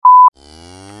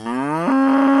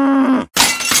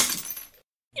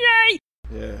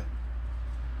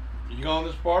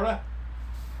Sparta?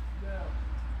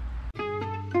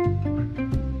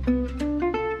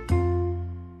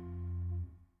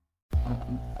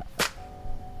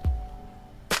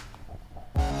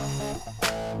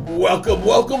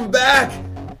 Welcome back!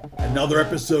 Another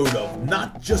episode of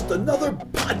Not Just Another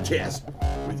Podcast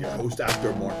with your host,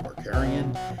 Actor Mark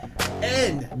Markarian,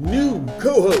 and new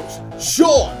co-host,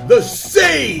 Sean the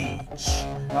Sage!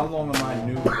 How long am I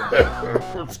new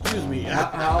for? Excuse me.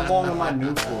 How long am I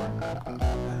new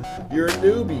for? You're a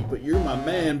newbie, but you're my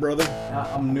man, brother.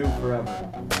 I'm new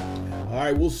forever.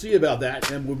 Alright, we'll see about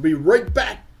that, and we'll be right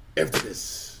back after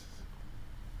this.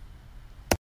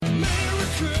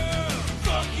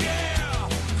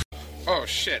 Oh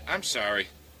shit, I'm sorry.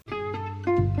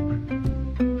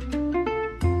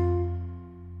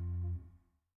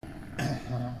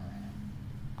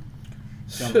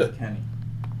 Sound like Kenny.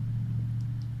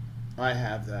 I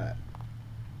have that.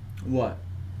 What?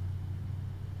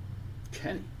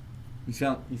 Kenny. You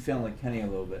sound like Kenny a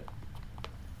little bit.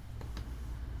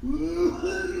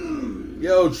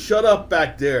 Yo, shut up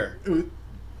back there.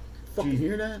 Fucking Jeez.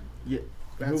 hear that? Yeah.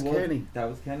 That's Who was it? Kenny. That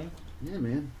was Kenny? Yeah,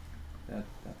 man. That's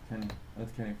Kenny.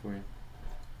 That's Kenny for you.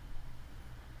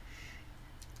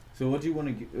 So what do you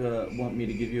want me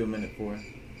to give you a minute for?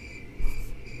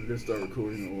 We're gonna start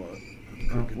recording a lot.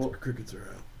 Crickets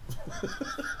are out.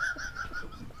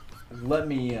 Let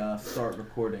me start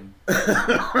recording.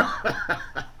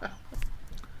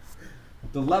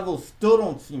 The levels still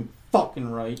don't seem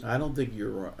fucking right. I don't think you're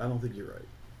right.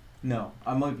 No,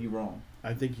 I might be wrong.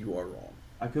 I think you are wrong.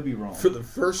 I could be wrong. For the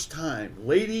first time,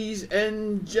 ladies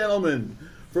and gentlemen,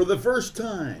 for the first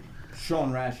time.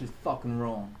 Sean Rash is fucking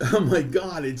wrong. Oh my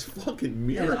God, it's fucking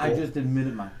miracle. And I just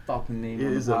admitted my fucking name It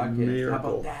on the is a podcast. miracle. How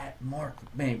about that, Mark?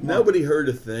 Man, Mark. Nobody heard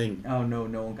a thing. Oh no,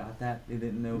 no one got that. They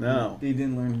didn't know. No. They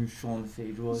didn't learn who Sean the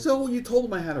Sage was. So you told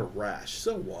them I had a rash.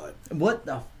 So what? What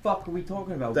the fuck are we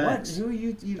talking about? Thanks. What? Who are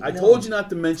you? I no. told you not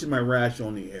to mention my rash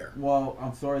on the air. Well,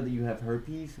 I'm sorry that you have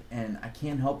herpes, and I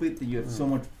can't help it that you have so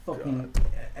much fucking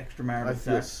extramarital I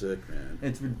feel sex. sick, man.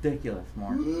 It's ridiculous,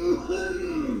 Mark.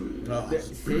 Oh,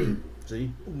 See?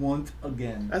 see? Once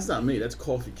again. That's not me. That's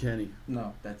Coffee Kenny.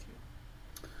 No, that's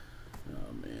you.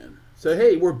 Oh, man. So,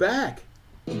 hey, we're back.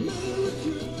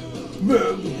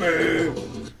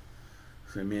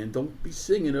 Say, man, don't be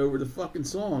singing over the fucking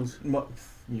songs. What?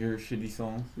 Your shitty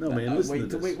songs? No, man, listen wait,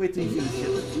 to this. Wait till you see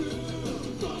the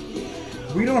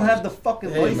shit. We don't have the fucking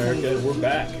Hey, license. America, we're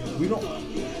back.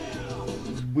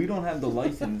 We don't have the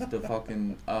license to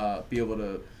fucking be able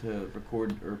to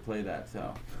record or play that,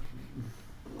 so.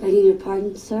 Begging your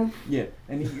pardon, sir? Yeah,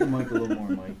 and eat your mic a little more,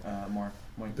 Mark.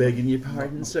 Mike. Begging your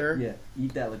pardon, sir? Yeah,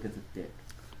 eat that like it's a dick.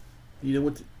 You know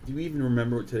what? Do you even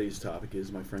remember what today's topic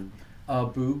is, my friend?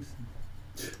 Boobs.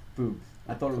 Boobs.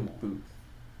 I thought it was boobs.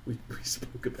 We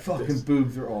spoke about Fucking this.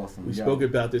 boobs are awesome. We yo. spoke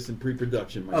about this in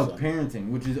pre-production, my son. Parenting,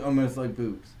 which is almost like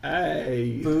boobs.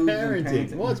 Hey, Boobs and parenting.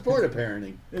 parenting. Well, it's part of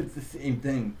parenting. It's the same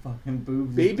thing. Fucking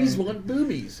boobs. Babies and parenting. want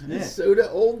boobies. Yeah. So do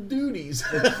old duties.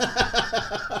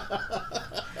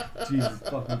 Jesus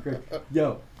fucking Christ.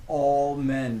 Yo, all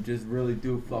men just really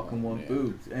do fucking want man.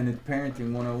 boobs. And it's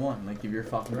parenting 101. Like, give your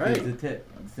fucking Right. kids a tit.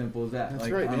 Simple as that. That's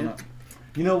like, right, I don't man. know.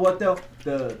 You know what, though?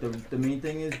 The main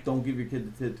thing is don't give your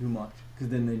kid the tit too much. Because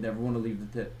then they never want to leave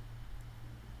the tit.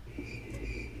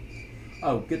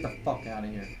 Oh, get the fuck out of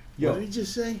here. Yo, What did you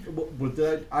just say? what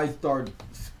did I start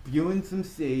spewing some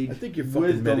sage I think you're fucking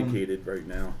wisdom. medicated right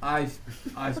now. I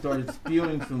started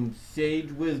spewing some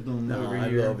sage wisdom No, over I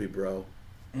here. love you, bro.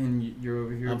 And you're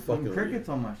over here I'm putting fucking crickets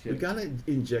on my shit. We gotta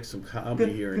inject some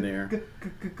comedy here and there.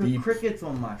 The- Crickets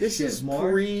on my This shit, is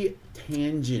Mark.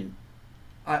 pre-tangent.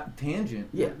 Tangent.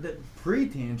 Yeah.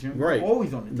 Pre-tangent. Right. We're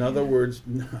always on the In other tangent. words,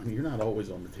 no, you're not always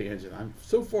on the tangent.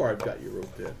 So far, I've got you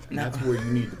roped in, and that's where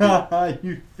you need to be.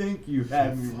 You think you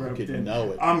have me roped fucking in.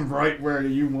 know it. I'm right where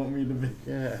you want me to be.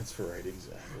 Yeah, that's right,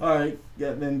 exactly. Alright,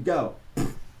 yeah, then go.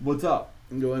 What's up?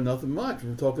 Going nothing much.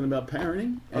 We're talking about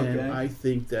parenting, and Okay. I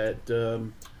think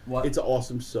that What? it's an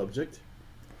awesome subject.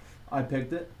 I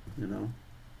picked it. You know,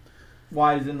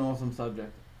 Why is it an awesome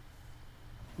subject?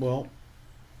 well,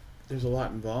 there's a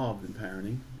lot involved in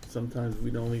parenting. Sometimes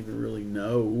we don't even really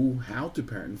know how to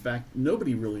parent. In fact,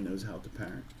 nobody really knows how to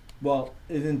parent. Well,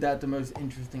 isn't that the most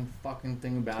interesting fucking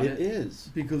thing about it? It is.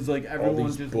 Because like All everyone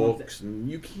these just books, wants and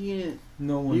you can't.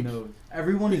 no one you- knows.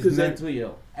 Everyone is because they- mentally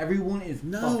ill. Everyone is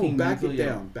No, fucking back it mentally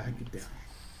down. Back it down.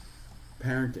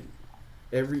 Parenting.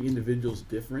 Every individual's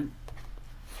different.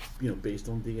 You know, based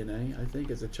on DNA, I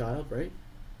think, as a child, right?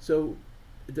 So,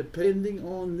 depending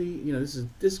on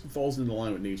this falls into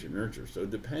line with nature and nurture. So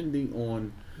depending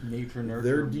on Nature nurture.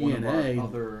 their one of DNA, our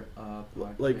other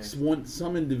like podcasts.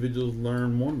 some individuals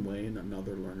learn one way and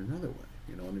another learn another way.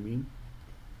 You know what I mean?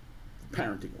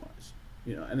 Parenting wise,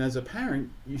 and as a parent,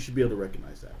 you should be able to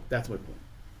recognize that. That's my point.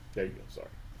 There you go. Sorry.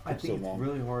 I think it's long.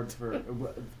 really hard for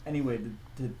anyway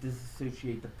to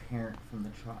disassociate the parent from the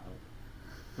child.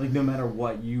 Like no matter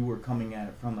what, you were coming at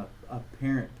it from a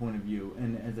parent point of view,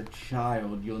 and as a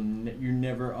child, you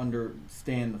never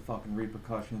understand the fucking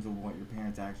repercussions of what your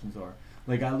parents' actions are.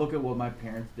 Like I look at what my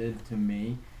parents did to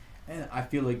me, and I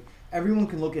feel like everyone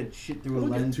can look at shit through a Don't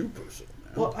lens. get too personal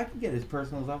now. Well, I can get as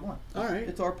personal as I want. All right.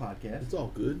 It's our podcast. It's all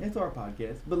good. It's our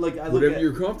podcast. But like I look Whatever at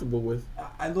you're comfortable with.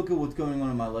 I look at what's going on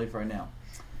in my life right now,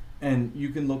 and you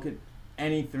can look at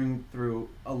anything through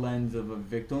a lens of a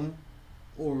victim,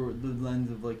 or the lens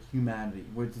of like humanity,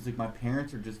 where it's just like my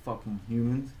parents are just fucking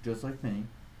humans, just like me,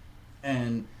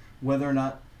 and whether or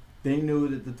not they knew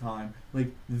it at the time,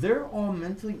 like they're all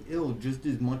mentally ill just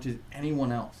as much as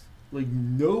anyone else. Like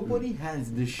nobody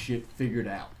has this shit figured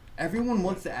out. Everyone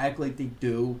wants to act like they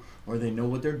do, or they know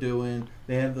what they're doing.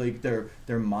 They have like their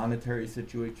monetary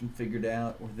situation figured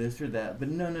out, or this or that. But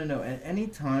no. At any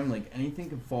time, like anything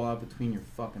can fall out between your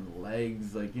fucking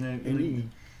legs. Like Any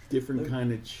different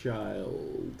kind of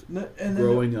child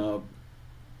growing up.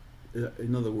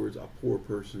 In other words, a poor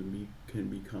person can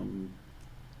become.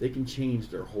 They can change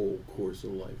their whole course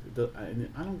of life.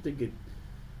 I don't think it.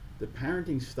 The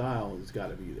parenting style has got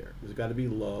to be there. There's got to be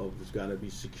love. There's got to be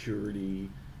security.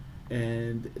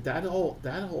 And that all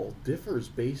differs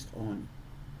based on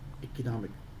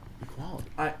economic equality.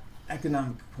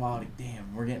 Economic equality.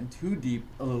 Damn, we're getting too deep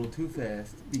a little too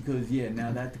fast because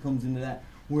now that comes into that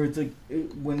where it's like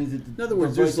when is it? In other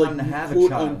words, the there's right like time to have a quote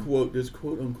child? unquote, there's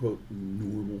quote unquote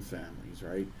normal families,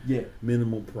 right? Yeah.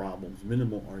 Minimal problems,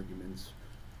 minimal arguments,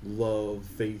 love,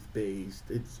 faith based.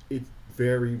 It's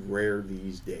very rare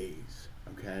these days.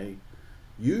 Okay,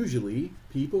 usually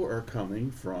people are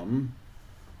coming from.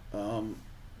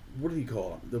 What do you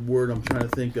call it? The word I'm trying to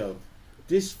think of.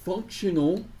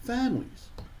 Dysfunctional families.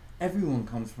 Everyone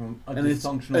comes from a And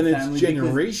dysfunctional it's family. because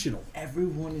generational.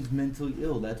 Everyone is mentally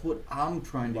ill. That's what I'm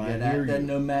trying to I get hear at. That you.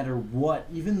 no matter what,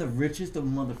 even the richest of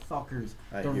motherfuckers,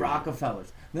 I the hear you.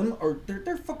 Rockefellers,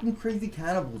 they're fucking crazy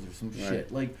cannibals or some Right.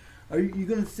 shit. Like, are you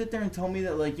gonna sit there and tell me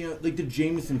that like like the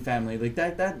Jameson family, like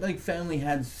that like family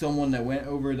had someone that went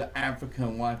over to Africa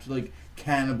and watched like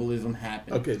cannibalism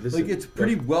happen? Okay, this like is- it's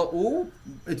pretty well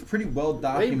Hey,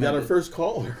 documented. we got our first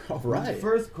caller. All right.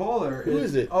 First caller. Who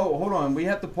is it? Oh, hold on. We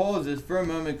have to pause this for a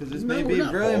moment because this No, may we're be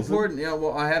not really pausing. important. Yeah,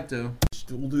 well, I have to.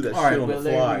 We'll do that All right, shit on the but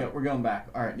there fly. we go. We're going back.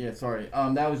 All right, yeah, sorry.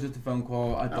 That was just a phone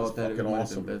call. I That was thought that it fucking might have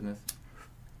awesome. been business.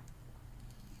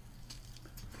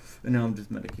 And now I'm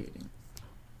just medicating.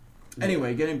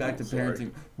 Anyway, getting back to Sorry.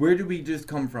 parenting. Where did we just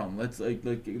come from? Let's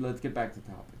let's get back to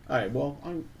topic. All right. Well,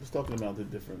 I'm just talking about the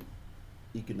different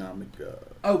economic.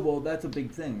 Oh well, that's a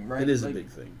big thing, right? It is Like, a big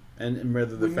thing, and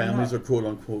whether the when you're families not- are quote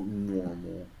unquote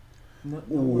normal. No,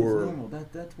 Or- one's normal.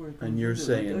 That's where it comes And you're into it.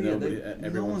 saying Like, nobody- no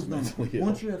everyone's one's normal. mentally ill.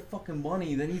 Once you have fucking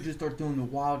money, then you just start doing the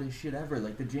wildest shit ever,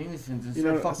 like the Jamesons, and You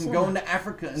start know, fucking somehow- going to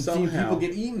Africa and seeing somehow- people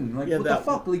get eaten. Like Yeah, what the that-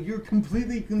 fuck? Like you're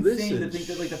completely insane Listen, to think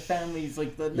that like the families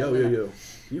like the Yo.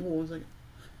 You know what was like?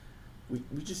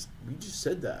 We just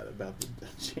said that about the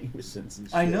Jamesons and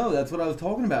shit. I know, that's what I was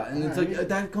talking about, and it's Alright. like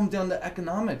that comes down to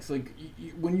economics. Like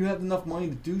when you have enough money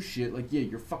to do shit, like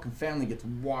your fucking family gets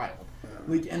wild.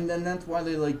 Like, and then that's why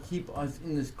they like keep us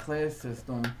in this class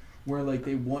system where like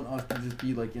they want us to just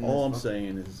be like in. All I'm this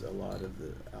saying is a lot of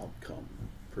the outcome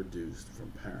produced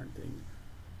from parenting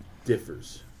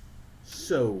differs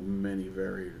so many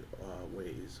varied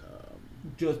ways,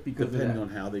 just because of depending that. on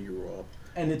how they grew up,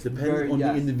 And it's depending very on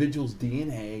yes, the individual's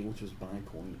DNA, which was my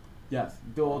point. yes.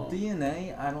 Well, Oh.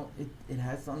 DNA, I don't. It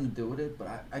has something to do with it,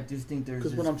 but I just think there's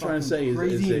 'Cause this what I'm trying to say is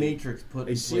crazy a- matrix put in A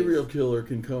place. serial killer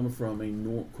can come from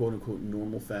a quote unquote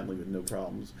normal family with no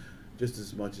problems, just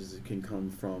as much as it can come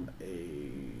from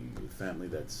a family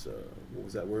that's what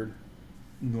was that word?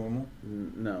 normal,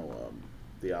 No,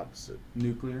 the opposite.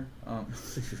 nuclear,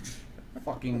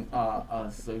 fucking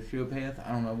a sociopath.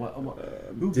 I don't know what.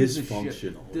 Who gives a shit?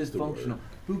 Dysfunctional is the Dysfunctional. word.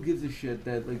 Who gives a shit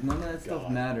that like none of that stuff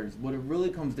God. matters? What it really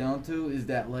comes down to is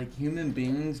that like human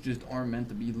beings just aren't meant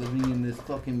to be living in this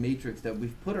fucking matrix that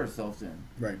we've put ourselves in.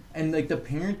 Right. And like the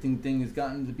parenting thing has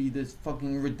gotten to be this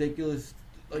fucking ridiculous,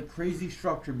 like crazy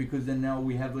structure because then now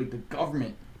we have like the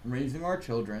government raising our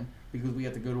children because we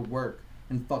have to go to work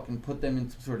and fucking put them in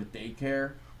some sort of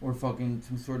daycare or fucking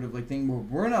some sort of like thing where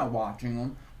we're not watching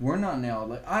them. We're not now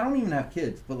like I don't even have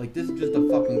kids, but like this is just a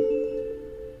fucking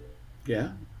Yeah.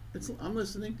 I'm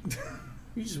listening.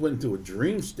 You just went into a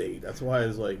dream state. That's why I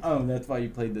was like, Oh, that's why you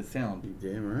played the sound.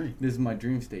 you're damn right. This is my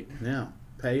dream state. Now,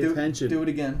 pay attention. Do it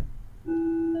again.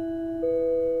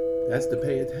 That's the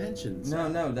pay attention.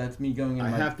 No, that's me going in I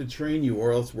my... have to train you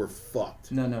or else we're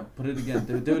fucked. No, put it again.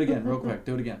 Do it again, real quick.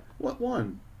 Do it again. What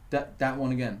one? That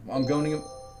one again. I'm going in...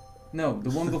 No, the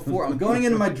one before. I'm going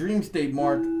into my dream state,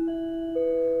 Mark.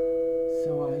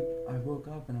 So I woke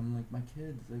up and I'm like, my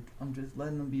kids, like, I'm just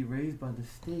letting them be raised by the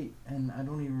state, and I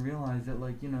don't even realize that,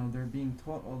 like, you know, they're being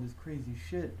taught all this crazy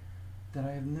shit that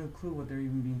I have no clue what they're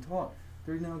even being taught.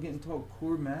 They're now getting taught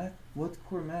core math. What's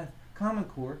core math? Common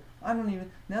Core. I don't even...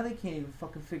 Now they can't even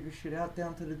fucking figure shit out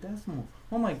down to the decimal.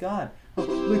 Oh my god.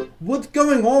 Like, what's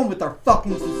going on with our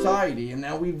fucking society? And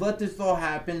now we've let this all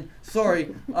happen.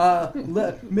 Sorry.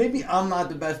 Maybe I'm not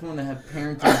the best one to have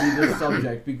parents and be this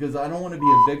subject, because I don't want to be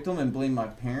a victim and blame my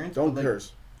parents. Don't but, like,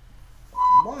 curse.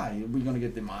 why? Are we going to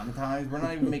get demonetized? We're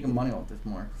not even making money off this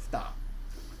more. Stop.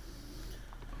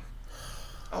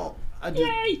 Oh,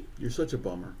 You're such a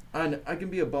bummer. I can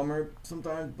be a bummer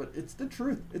sometimes, but it's the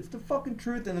truth. It's the fucking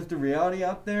truth, and it's the reality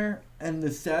out there. And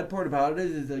the sad part about it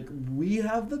is like, we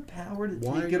have the power to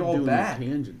Why are take you it all doing back.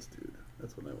 tangents, dude?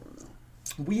 That's what I want to know.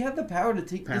 We have the power to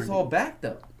take this Parenting. all back,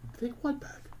 though. Take what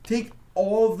back? Take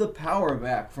all of the power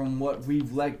back from what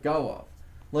we've let go of.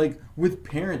 Like, with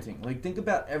parenting. Like, think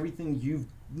about everything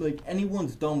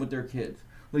anyone's done with their kids.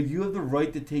 Like, you have the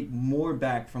right to take more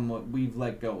back from what we've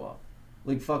let go of.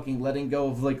 Like, fucking letting go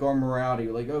of, like, our morality.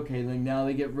 Like, okay, like, now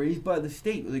they get raised by the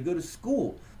state. They go to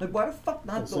school. Like, why the fuck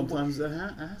not? Well, sometimes that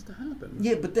has to happen.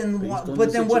 Yeah, but then Based what? on But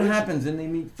the then what situation. happens? And they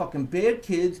meet fucking bad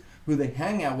kids who they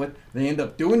hang out with. They end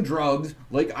up doing drugs,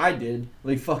 like I did.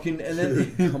 Like, fucking, and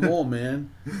then Come on,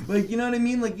 man. like, you know what I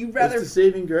mean? Like, you'd That's rather the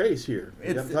saving grace here. You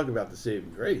It's got to talk about the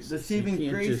saving grace. the saving you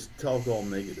can't grace- just talk all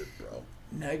negative, bro.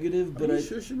 negative, but Are you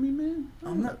shushing me, man?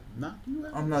 I'm not- Knock you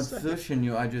out. I'm in not a second. sushing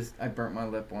you. I burnt my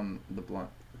lip on the blunt.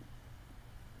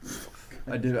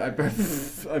 I did. I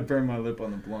burned my lip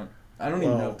on the blunt. I don't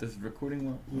even know Well, if this is recording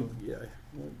well. Yeah.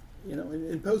 Well, you know,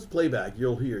 in post playback,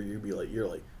 you're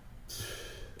like,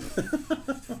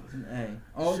 Hey.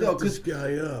 Oh shut no, this because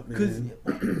guy up, Because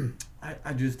man.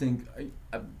 I just think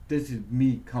this is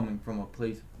me coming from a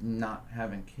place of not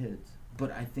having kids,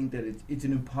 but I think that it's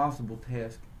an impossible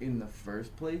task in the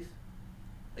first place.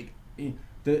 Like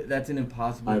that's an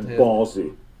impossible I'm task.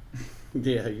 ballsy.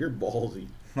 Yeah, you're ballsy.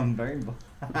 I'm very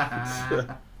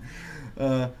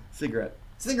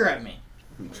cigarette me.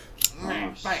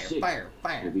 Oh, shit. Fire.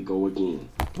 Here we go again.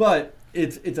 But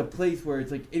it's a place where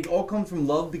it's like it all comes from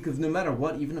love, because no matter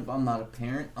what, even if I'm not a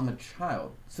parent, I'm a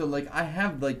child. So like I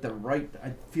have like the right,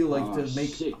 I feel like, Oh, to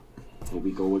make. shit. Here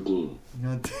we go again. You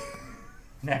know,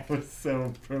 that was so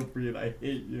appropriate. I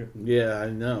hate you. Yeah, I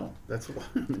know. That's why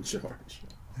I'm in charge.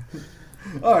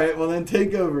 All right, well then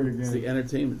take over It's the again.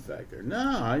 entertainment factor.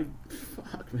 No,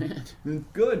 fuck, man.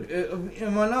 Good.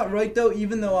 Am I not right though?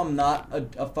 Even though I'm not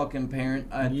a fucking parent,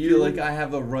 I You- feel like I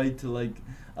have a right to like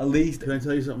at least. Can I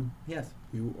tell you something? Yes.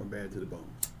 You are bad to the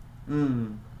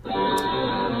bone.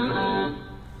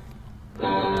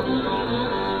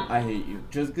 I hate you.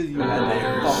 Just because you had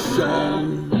that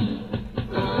fucking.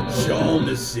 Sean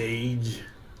the Sage.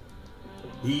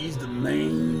 He's the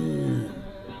man.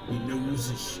 He knows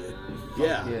his shit.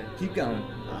 Yeah, Yeah. Keep going.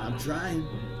 I'm trying.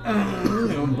 I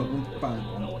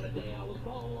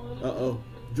Uh-oh.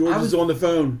 George I is was- on the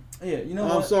phone. Yeah. You know Oh,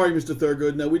 I'm what? sorry, Mr.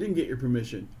 Thurgood. No, we didn't get your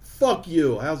permission. Fuck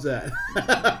you. How's that?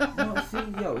 No,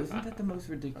 see, yo, isn't that the most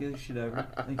ridiculous shit ever?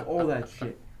 Like, all that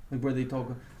shit. Like, where they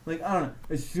talk, like, I don't know.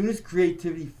 As soon as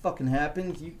creativity fucking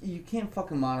happens, you can't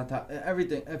fucking monetize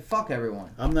everything. Fuck everyone.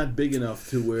 I'm not big enough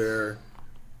to where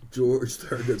George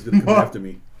Thurgood's going to come after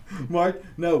me. Mark,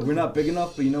 no, we're not big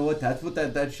enough, but you know what? That's what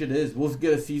that shit is. We'll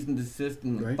get a cease and desist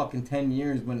in like Right. fucking 10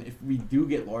 years when, if we do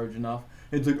get large enough,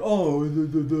 it's like, oh,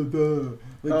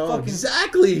 like, Oh, fucking.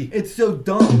 exactly. It's so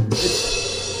dumb.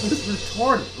 It's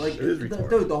retarded. Like, It is the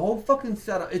retarded. whole fucking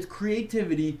setup. It's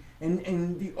creativity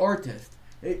and the artist.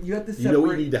 You have to separate. You know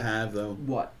what you need to have, though?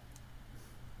 What?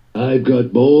 I've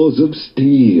got balls of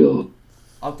steel.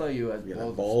 I'll tell you as Yeah,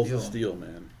 balls, of steel,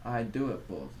 man. I do have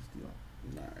balls of steel.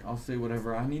 All right. I'll say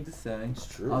whatever I need to say. It's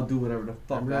true. I'll do whatever the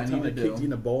fuck Remember I that need time I to kicked you in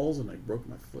do. the balls and I broke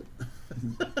my foot?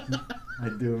 I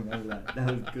do remember that. That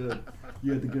was good.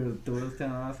 You had to go to the Doylestown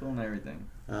Hospital and everything.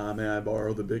 May I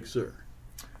borrow the Big Sur?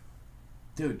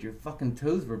 Dude, your fucking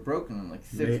toes were broken in like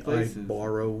 6 May places. I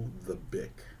borrow the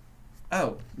Bic?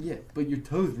 Oh, yeah, but your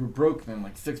toes were broken in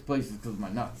like 6 places because of my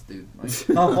nuts, dude. Like,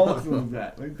 how awesome was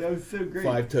that? Like, that was so great.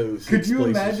 5 toes. Could 6 you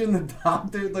places. imagine the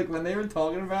doctor, like, when they were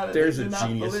talking about it? There's they a did not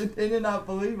genius. they did not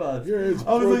believe us. Yeah, it's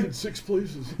I was broken like, 6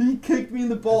 places. he kicked me in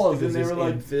the balls, and they were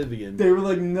like, amphibian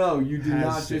no, you did has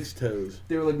not 6 just. toes.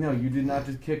 They were like, no, you did not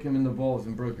just kick him in the balls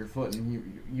and broke your foot,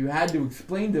 and you had to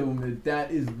explain to him that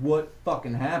that is what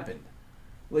fucking happened.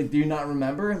 Like, do you not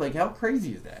remember? Like, how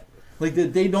crazy is that? Like,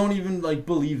 that they don't even, like,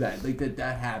 believe that. Like,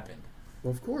 that happened.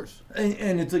 Well, of course.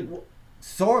 And it's like, well,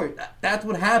 sorry, that's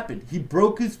what happened. He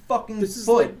broke his fucking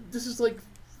foot. This is like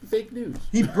fake news.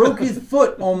 He broke his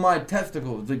foot on my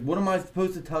testicles. Like, what am I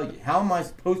supposed to tell you? How am I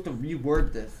supposed to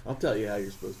reword this? I'll tell you how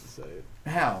you're supposed to say it.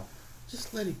 How?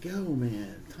 Just let it go,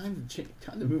 man. Time to change.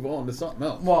 Time to move on to something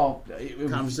else. Well, it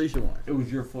was, Conversation-wise. it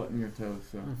was your foot and your toes,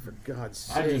 so. Oh, for God's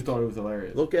sake. I just thought it was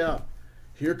hilarious. Look out.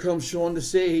 Here comes Sean the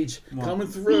Sage. What? Coming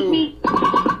through.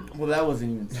 Well, that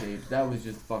wasn't even stage. That was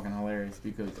just fucking hilarious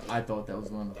because I thought that was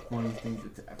one of the funniest things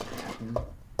that's ever happened.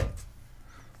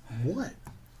 What?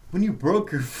 When you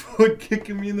broke your foot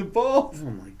kicking me in the balls. Oh,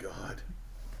 my God.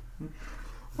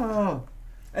 Oh.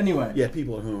 Anyway. Yeah,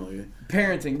 people at home are like,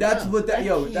 Parenting. That's what that,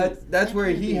 yo, that's where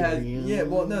he has, real. yeah,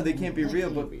 well, no, they can't be That real,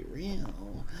 can't but, be real.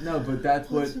 no, but that's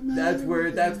What's what, the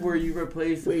matter that's with where you? you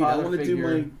replace the Wait, I father want to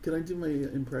figure. do can I do my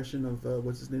impression of,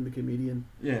 what's his name, the comedian?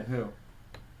 Yeah, who?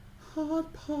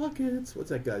 Hot Pockets. What's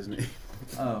that guy's name?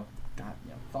 Oh, God,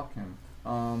 yeah, fuck him.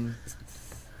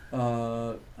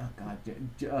 Oh God,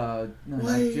 no, not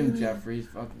Wait a Jim minute. Jeffries.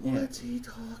 Fucking yeah. What's he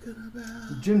talking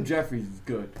about? Jim Jeffries is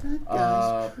good. That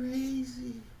guy's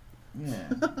crazy. Yeah,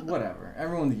 whatever.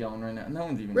 Everyone's yelling right now. No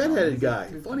one's even. Redheaded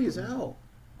yelling. guy. Funny as hell.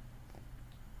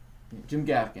 Jim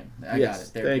Gaffigan. I Yes, got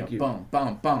it. There thank we you. go. Boom,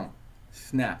 boom, boom.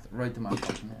 Snapped right to my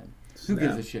fucking head. Who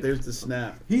gives a Snap. shit? There's the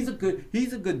snap. He's a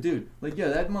good dude. Like, yeah,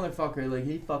 that motherfucker, like,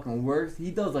 he fucking works. He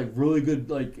does, like, really good,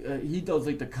 like, he does,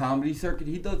 like, the comedy circuit.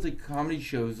 He does, like, comedy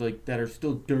shows, like, that are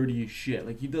still dirty as shit.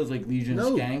 Like, he does, like, Legion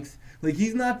of No. Skanks. Like,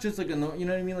 he's not just, like, you know what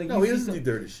I mean? Like, No, you he see doesn't some-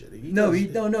 do dirty shit. He's he's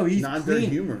clean.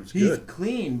 humor. It's He's good.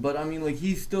 clean, but, I mean, like,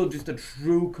 he's still just a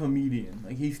true comedian.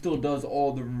 Like, he still does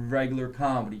all the regular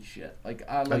comedy shit. Like,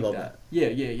 I like love that. Yeah.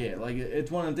 Like,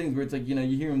 it's one of the things where it's, like, you know,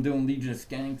 you hear him doing Legion of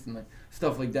Skanks and, like,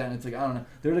 stuff like that, and it's like, I don't know.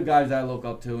 They're the guys I look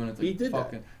up to, and it's like, He did that.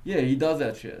 fucking, yeah, he does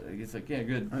that shit. Like, it's like, yeah,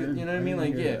 good. I You didn't- know what I I mean? didn't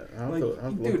Like, hear yeah. that. I'll have Like, to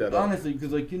look dude, that up. honestly,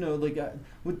 because, like, you know, like,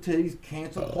 with today's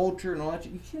cancel culture and all that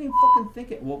shit, you can't even fucking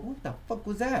think it. Well, what the fuck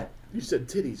was that? You said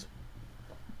titties.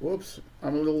 Whoops.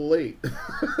 I'm a little late.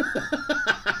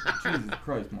 Jesus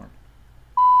Christ, Mark.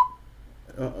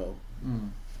 Uh-oh. Mm.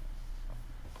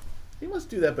 He must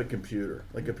do that by computer.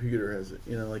 Like computer has it,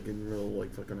 you know, like in real,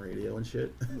 like, fucking radio and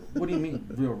shit. What do you mean,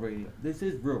 real radio? This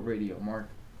is real radio, Mark.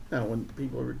 Now, when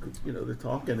people are, you know, they're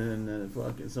talking and then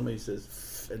fucking somebody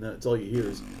says, and then it's all you hear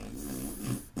is,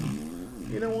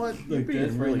 you know what? You're Like this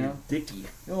being right really now? dicky.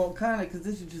 Well, kind of, because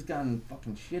this has just gotten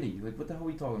fucking shitty. Like, what the hell are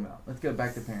we talking about? Let's go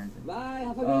back to parenting. Bye,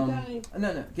 have a good day.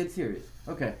 No, get serious.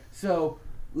 Okay, so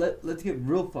let's get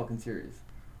real fucking serious.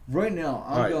 Right now,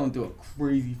 I'm All right. going through a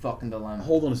crazy fucking dilemma.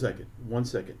 Hold on a second. 1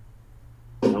 second.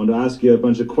 I want to ask you a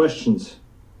bunch of questions.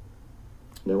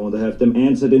 And I want to have them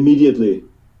answered immediately.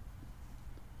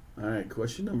 All right,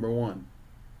 question number 1.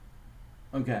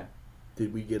 Okay.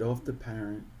 Did we get off the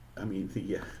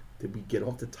did we get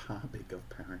off the topic of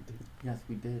parenting? Yes,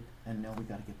 we did, and now we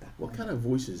gotta get back. What on kind it. of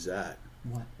voice is that?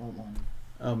 What one?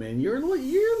 Oh man, you're a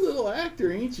little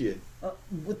actor, ain't you?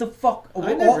 What the fuck? I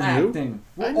We're never all knew. acting.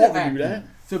 We're I all never knew acting. that.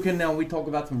 So can now we talk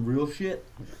about some real shit?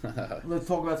 Let's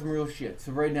talk about some real shit.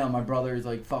 So right now, my brother is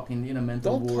like fucking in a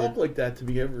mental Don't ward. talk like that to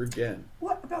me ever again.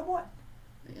 What about what?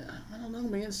 Yeah, I don't know,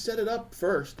 man. Set it up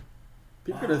first.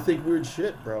 People are gonna think weird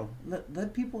shit, bro.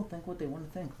 Let people think what they want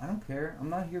to think. I don't care. I'm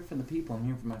not here for the people. I'm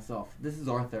here for myself. This is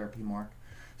our therapy, Mark.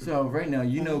 So right now,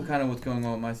 you know kind of what's going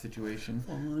on with my situation.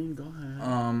 Fine, go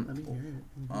ahead. Let me hear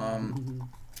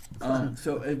it.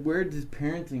 So where does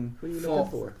parenting What are you fall?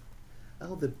 looking for?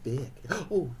 Oh, the bick.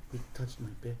 Oh, you touched my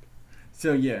bick.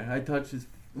 So yeah, I touched his.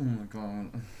 Oh my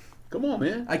god. Come on,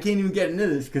 man. I can't even get into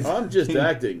this because I'm just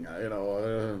acting. You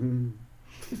know.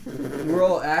 we're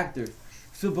all actors.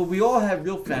 So, but we all have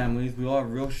real families. We all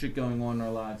have real shit going on in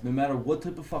our lives. No matter what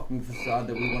type of fucking facade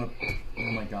that we want to.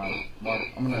 Oh my god, Mark,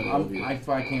 I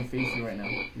swear I can't face you right now.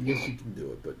 Yes, you can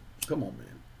do it, but come on, man.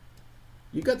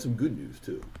 You got some good news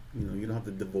too. You know, you don't have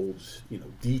to divulge,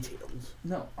 details.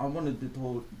 No, I wanted to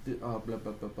told. Blah blah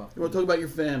blah blah. You want to talk about your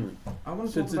family? I want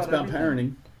to Since talk it's about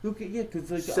everything. parenting, Okay, yeah,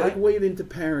 because like segue it into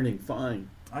parenting. Fine.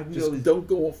 I can Just go. don't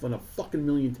go off on a fucking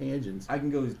million tangents. I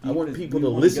can go as deep I want as people we to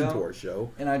wanna listen go, to our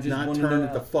show, and I just not want to turn know.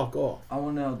 it the fuck off. I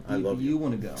want to know I how deep love you you.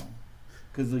 want to go.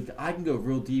 Because, like, I can go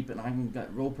real deep and I can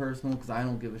get real personal because I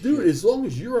don't give a shit. Dude, as long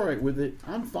as you're alright with it,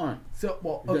 I'm fine. So,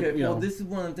 well, Then, okay, you well, know, this is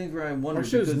one of the things where I wonder. I'm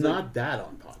sure it's because, not like, that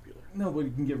unpopular. no, but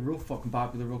it can get real fucking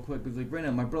popular real quick. Because, like, right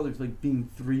now, my brother's, like, being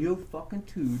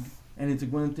 3-0-fucking-2'd. And it's,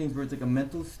 like, one of the things where it's, like, a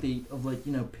mental state of, like,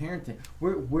 you know, parenting.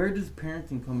 Where does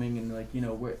parenting come in? And, like, you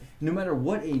know, where, no matter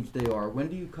what age they are, when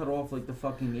do you cut off, like, the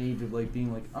fucking age of, like,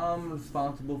 being, like, I'm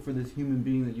responsible for this human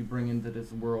being that you bring into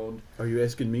this world? Are you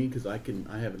asking me? Because I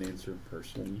have an answer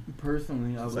personally.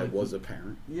 Personally, I Because was I like, was a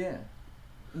parent. yeah.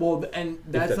 Well, and that's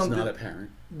If that's something. not a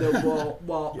parent.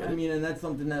 Well, Get I it? mean, and that's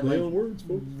something that, Play like, on words,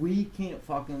 folks. we can't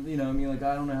fucking, you know, I mean, like,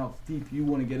 I don't know how deep you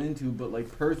want to get into, but,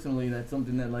 like, personally, that's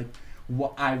something that, like,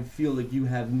 I feel like you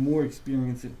have more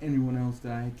experience than anyone else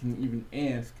that I can even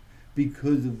ask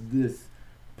because of this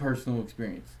personal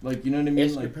experience. Like, you know what I mean?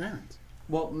 Ask like, your parents.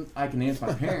 well, I can ask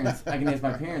my parents.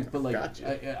 But, like,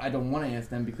 Gotcha. I don't want to ask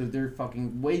them because they're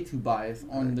fucking way too biased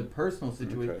on the personal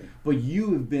situation. Okay. But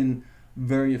you have been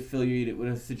very affiliated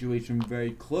with a situation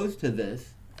very close to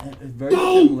this, and it's very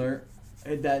similar.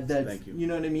 That's Thank you. You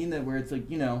know what I mean? That where it's like,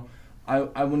 you know,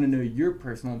 I want to know your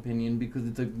personal opinion because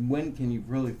it's like, when can you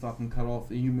really fucking cut off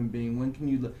a human being? When can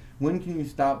you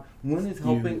stop? When is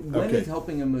helping? When is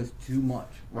helping almost too much?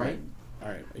 Right? All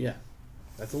right. Yeah.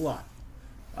 That's a lot.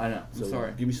 I know. I'm So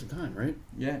sorry. give me some time, right?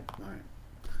 Yeah. All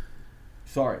right.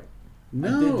 Sorry.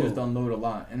 No. I did just unload a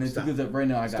lot, and it's Stop. because that right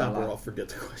now I got Stop a or lot I'll forget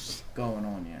the question. going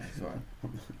on. Yeah. Sorry.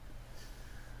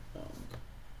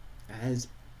 As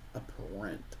a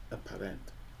parent,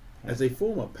 as a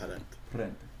former parent,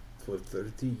 Friend. for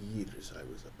 30 years I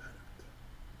was a parent.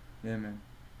 Yeah, man.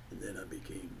 And then I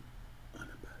became unapparent.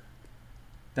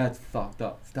 That's fucked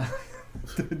up. Stop.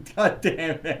 God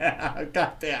damn it.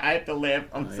 God damn. I have to laugh.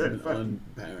 I I'm am so an fucking.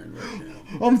 unparent right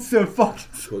now. I'm so fucking.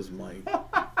 Because my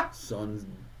sons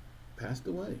passed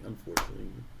away, unfortunately.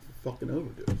 Fucking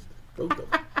overdosed. Both of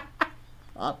them.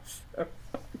 I'm so,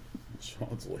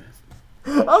 Sean's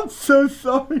laughing. I'm so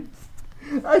sorry.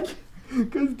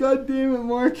 Because God damn it,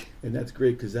 Mark. And that's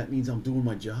great because that means I'm doing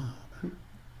my job.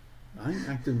 I'm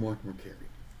actor Mark McCary.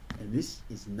 And this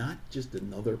is not just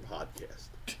another podcast.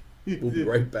 We'll be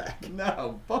right back.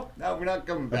 No, fuck no, we're not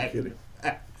coming back. kidding.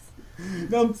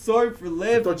 No, I'm sorry for I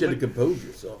laughing. thought you had but- to compose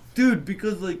yourself. Dude,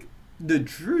 because, like, the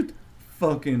truth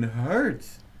fucking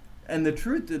hurts. And the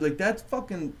truth, like, that's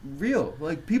fucking real.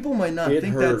 Like, people might not It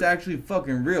think hurt. that's actually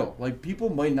fucking real. Like, people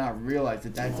might not realize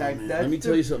that that's Oh, actually. man. Let me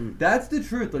tell you something. That's the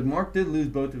truth. Like, Mark did lose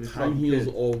both of his Time fucking heals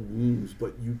kids. all wounds,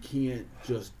 but you can't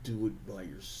just do it by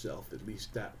yourself. At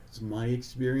least that's my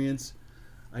experience.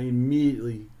 I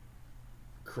immediately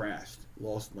crashed,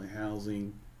 lost my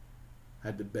housing,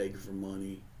 had to beg for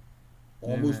money,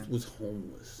 almost man. was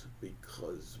homeless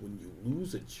because when you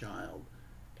lose a child,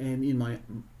 and in my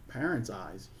parents'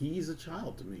 eyes, he's a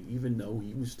child to me, even though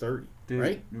he was 30, Dude,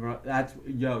 right? That's,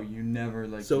 you never,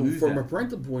 like, So lose from that. a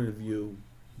parental point of view,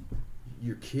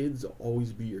 your kids will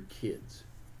always be your kids.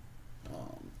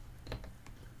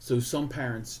 So some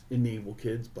parents enable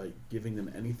kids by giving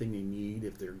them anything they need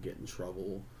if they're getting in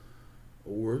trouble,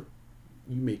 or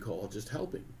you may call it just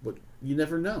helping, but you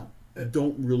never know. You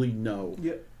don't really know.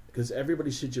 Yeah. Because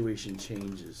everybody's situation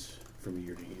changes from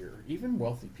year to year. Even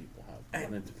wealthy people have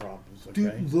run into problems, okay?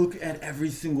 Dude, look at every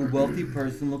single wealthy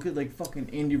person. Look at, like,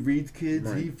 fucking Andy Reid's kids.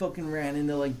 Right. He fucking ran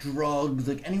into, like, drugs.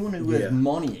 Like, anyone who Yeah. has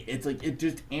money, it's like, it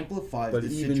just amplifies But the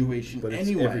even- situation but it's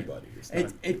anyway. everybody. It's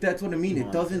not That's what I mean.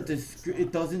 It doesn't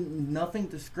monetary. nothing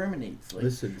discriminates. Like,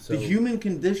 Listen, so- the human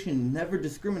condition never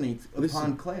discriminates Listen,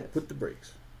 upon class. put the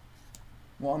brakes.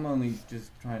 Well, I'm only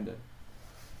just trying to,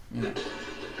 you know.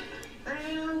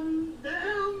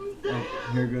 Oh,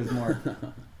 here goes Mark.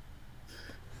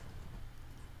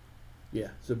 Yeah,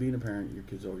 so being a parent, your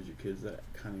kids are always your kids. That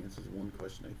kind of answers one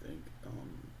question, I think.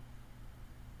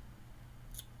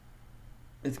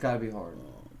 It's gotta be hard.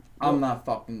 I'm not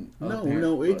fucking. A No, parent,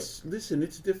 no, but- listen,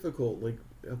 it's difficult. Like,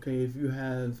 okay, if you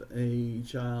have a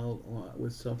child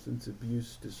with substance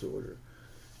abuse disorder,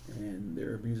 and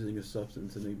they're abusing a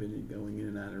substance, and they've been going in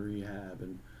and out of rehab,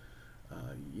 and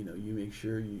you make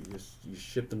sure you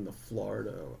ship them to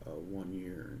Florida 1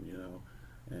 year,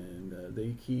 and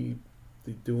they keep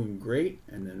doing great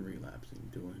and then relapsing,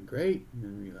 doing great and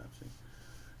then relapsing,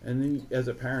 and then as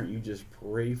a parent, you just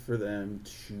pray for them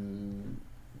to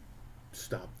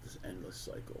stop this endless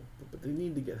cycle, but they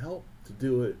need to get help to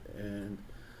do it, and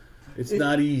it's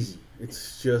not easy.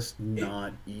 It's just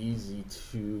not easy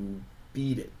to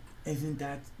beat it. Isn't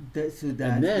that so? And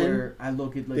That's then where I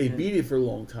look at, like, They beat it for a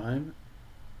long time,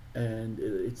 and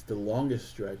it's the longest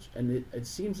stretch, and it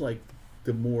seems like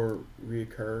the more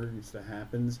reoccurrence that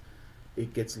happens,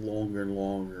 it gets longer and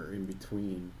longer in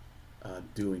between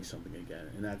doing something again,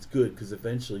 and that's good because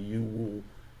eventually you will.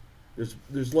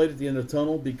 There's light at the end of the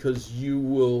tunnel because you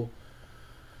will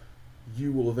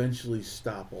eventually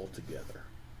stop altogether.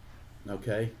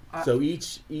 Okay, so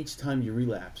each time you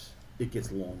relapse, it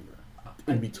gets longer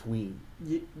in between.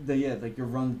 Yeah, like your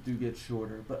runs do get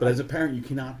shorter, but as a parent, you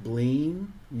cannot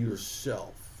blame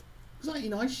yourself.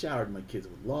 Because I showered my kids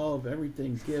with love,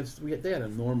 everything, gifts. They had a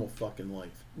normal fucking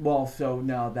life. Well, so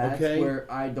now that's where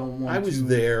I don't want to... I was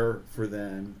there for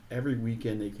them. Every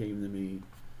weekend they came to me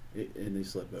and they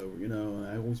slept over, and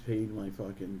I always paid my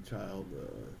fucking child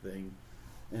thing.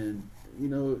 And,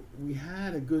 we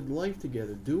had a good life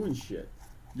together doing shit.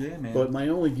 Yeah, man. But my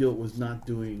only guilt was not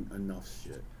doing enough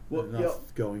shit. Well,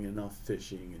 Going enough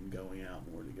fishing and going out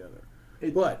more together.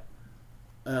 But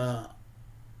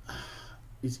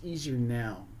it's easier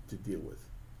now to deal with.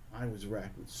 I was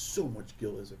racked with so much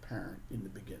guilt as a parent in the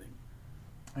beginning.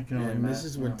 I can only imagine. This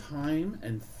is when time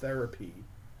and therapy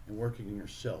and working on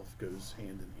yourself goes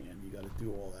hand in hand. You got to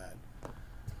do all that.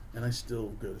 And I still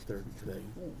go to therapy today.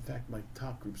 Well, in fact, my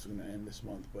top group's going to end this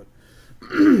month, but...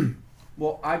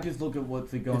 Well, I just look at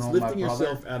what's going on with my brother. It's lifting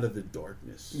yourself out of the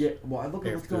darkness. Yeah, well, I look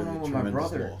at what's going on with my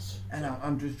brother, and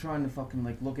I'm just trying to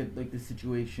fucking look at the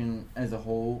situation as a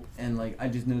whole, and I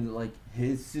just know that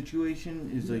his situation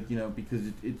is because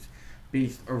it's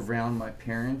based around my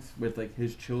parents with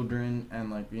his children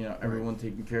and everyone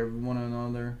taking care of one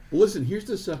another. Well, listen, here's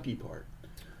the sucky part.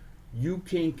 You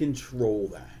can't control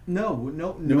that. No.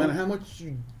 No matter how much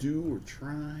you do or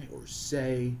try or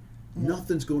say,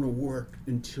 nothing's going to work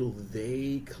until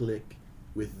they click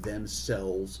with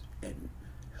themselves and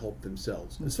help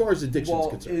themselves. As far as addiction's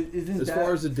concerned.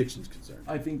 As addiction's concerned.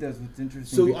 I think that's what's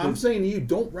interesting. So I'm saying to you,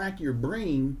 don't rack your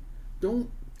brain. Don't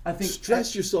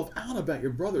stress yourself out about your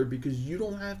brother because you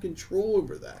don't have control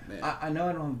over that, man. I know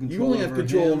I don't have control. You only have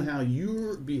control on how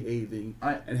you're behaving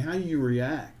and how you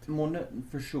react. Well, no,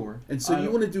 for sure. And so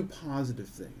you want to do positive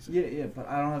things. Yeah, but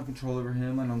I don't have control over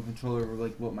him. I don't have control over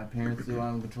what my parents do. I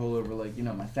don't have control over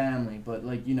my family. But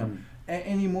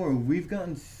anymore, we've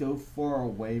gotten so far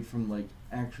away from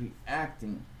actually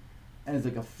acting as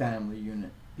a family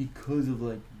unit. Because of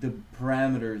the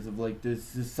parameters of this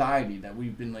society that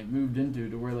we've been moved into,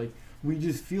 to where we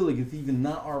just feel it's even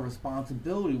not our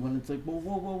responsibility when it's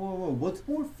whoa, what's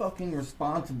more fucking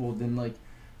responsible than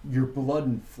your blood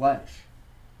and flesh?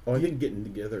 Oh, I think getting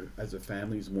together as a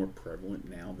family is more prevalent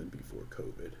now than before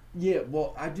COVID. Yeah,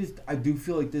 well, I do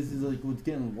feel this is what's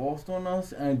getting lost on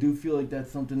us, and I do feel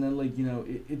that's something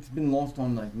that it's been lost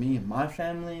on me and my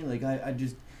family. I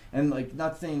just, and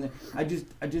not saying that, I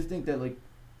just think that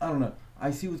I don't know.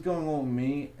 I see what's going on with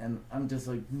me, and I'm just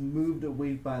moved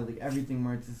away by everything.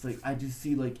 Where it's just I just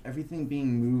see everything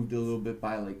being moved a little bit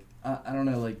by I don't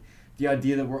know, the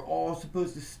idea that we're all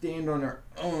supposed to stand on our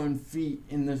own feet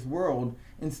in this world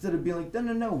instead of being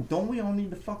no, don't we all need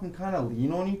to fucking kind of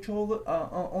lean on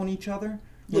each other?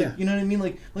 Yeah. You know what I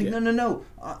mean? No.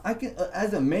 I can,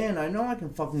 as a man, I know I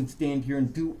can fucking stand here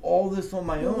and do all this on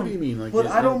my own. What do you mean? But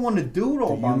I don't want to do it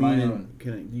all by my own.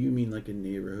 Do you mean in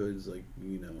neighborhoods,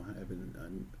 having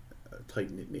a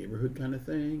tight-knit neighborhood kind of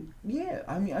thing? Yeah.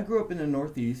 I mean, I grew up in the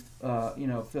Northeast,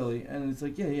 Philly, and it's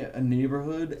a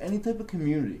neighborhood, any type of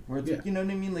community where it's you know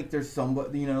what I mean? There's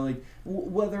somebody,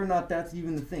 whether or not that's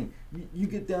even the thing. You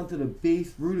get down to the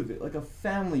base root of it, a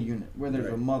family unit where there's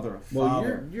a mother, a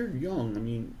father. Well, you're young. I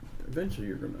mean, eventually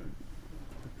you're going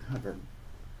to have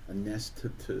a nest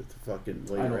to fucking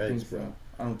lay your eggs, bro.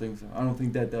 I don't think so. I don't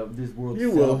think that this world's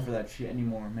set up for that shit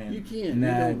anymore, man. You can't.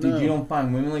 Nah, you dude, you don't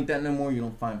find women like that no more. You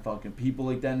don't find fucking people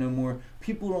like that no more.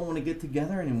 People don't want to get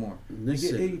together anymore.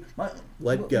 Listen,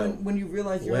 let go. When you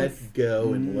realize you're let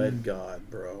go and let God,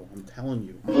 bro. I'm telling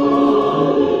you.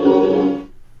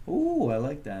 Ooh, I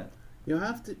like that. You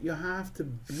have to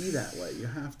be that way. You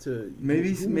have to.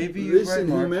 Maybe you're right,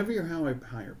 Mark. Whomever your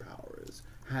higher power is,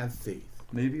 have faith.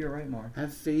 Maybe you're right, Mark.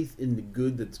 Have faith in the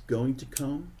good that's going to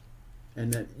come,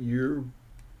 and that you're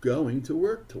going to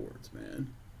work towards,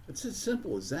 man. It's as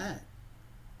simple as that.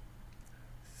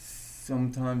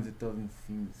 Sometimes it doesn't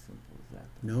seem as simple as that.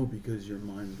 No, because your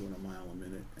mind's going a mile a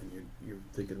minute, and you're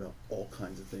thinking about all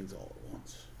kinds of things all at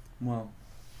once. Well,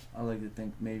 I like to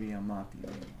think maybe I'm not the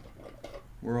only one.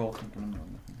 We're all thinking about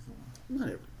things. Not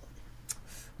everybody.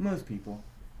 Most people.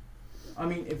 I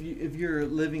mean, if you're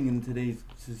living in today's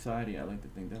society, I like to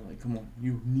think that come on,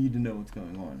 you need to know what's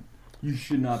going on. you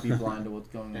should not be blind to what's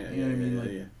going on. Yeah, You know what I mean? yeah,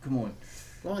 Like, yeah. come on.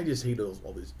 Well, I just hate all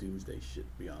this doomsday shit,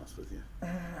 to be honest with you.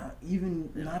 Even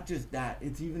Yeah. not just that.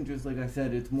 It's even just like I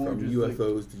said. It's more From just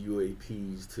UFOs to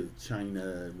UAPs to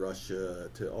China,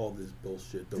 Russia, to all this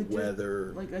bullshit, the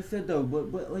weather. Like I said though,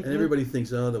 but like and everybody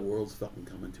thinks, oh, the world's fucking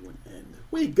coming to an end.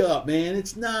 Wake up, man.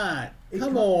 It's not. It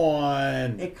Come co-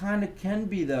 on. It kind of can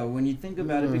be though when you think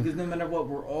about it, Mm. because no matter what,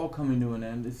 we're all coming to an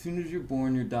end. As soon as you're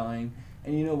born, you're dying.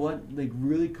 And you know what? Like,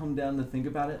 really come down to think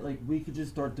about it. Like, we could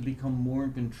just start to become more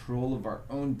in control of our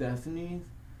own destinies.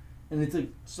 And it's like,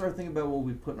 start thinking about what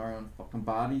we put in our own fucking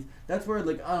bodies. That's where,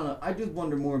 like, I don't know. I just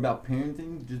wonder more about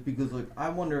parenting just because, like, I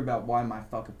wonder about why my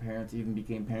fucking parents even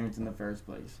became parents in the first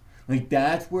place. Like,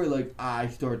 that's where, like, I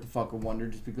start to fucking wonder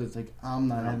just because, like, I'm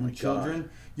not Oh having my children.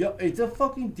 Yeah, it's a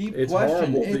fucking deep It's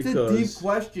question. horrible It's a deep because-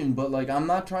 question, but, like, I'm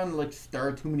not trying to, like,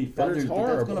 stir too many But it's feathers, but that's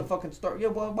horrible. gonna fucking start. Yeah,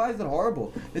 well, why is it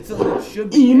horrible? It's it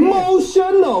should be.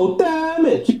 Emotional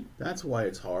damage. That's why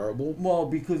it's horrible. Well,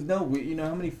 because no, you know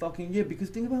how many fucking because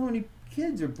think about how many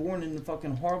kids are born in the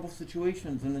fucking horrible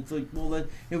situations, and it's like, well, that,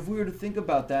 if we were to think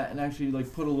about that and actually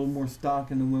like put a little more stock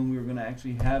into when we were gonna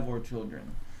actually have our children,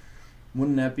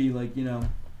 wouldn't that be like, you know,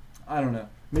 I don't know.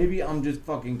 Maybe I'm just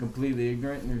fucking completely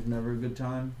ignorant, and there's never a good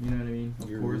time. You know what I mean? Of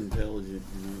You're course. intelligent.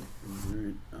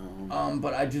 You're ignorant.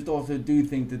 But I just also do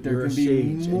think that there You're can a be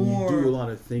sage, more. and you do a lot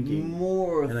of thinking.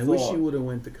 More And I thought. wish you would have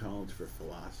went to college for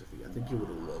philosophy. I think you would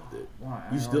have loved it. Why?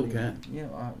 You I still already- can.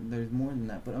 Yeah, there's more than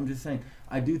that. But I'm just saying,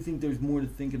 I do think there's more to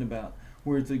thinking about.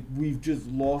 Where it's like we've just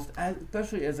lost,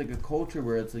 especially as like a culture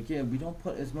where it's like, yeah, we don't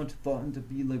put as much thought into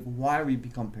be like why we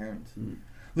become parents. Mm.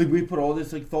 Like we put all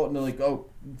this like thought into like, oh,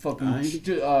 fucking,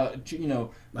 you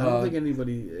know, I don't think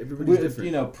everybody's with, different.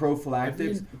 you know,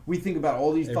 prophylactics. Every- We think about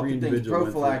all these every fucking things, individual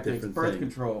went through a prophylactics, different birth thing.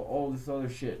 control, all this other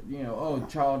shit. You know, oh,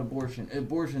 child abortion.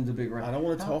 Abortion's a big right. I don't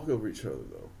want to talk over each other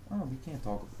though. Oh, we can't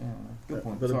talk. Yeah, good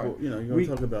point. But Sorry. you know, you're We-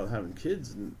 gonna talk about having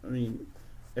kids, and I mean,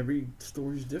 every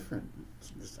story's different.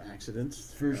 There's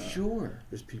accidents. For sure.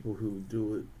 There's people who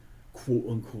do it, quote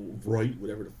unquote, right,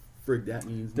 whatever the frig that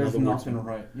means. In There's other words, nothing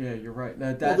right. Yeah, you're right.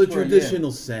 Well, That's the where,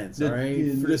 traditional sense, The- all right?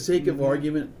 yeah, For the sake of mhm.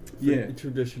 argument, for Yeah. the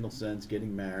traditional sense,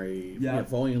 getting married, Yeah.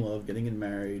 falling in love, getting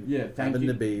married, Yeah, thank having you.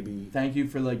 the baby. Thank you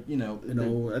for like You know,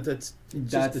 that's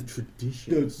just That's- the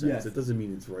traditional sense. yes. It doesn't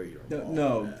mean it's right or wrong.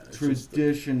 no, Yeah, it's just the-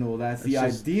 traditional. That's the it's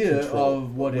just idea control,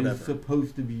 of what is whatever.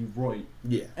 supposed to be right,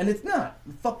 yeah. and it's not.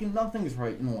 Fucking nothing's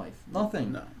right in life.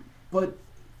 Nothing. No. But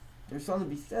there's something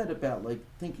to be said about like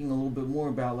thinking a little bit more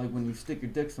about like when you stick your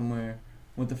dick somewhere,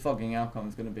 what the fucking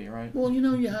outcome's gonna be, right? Well, you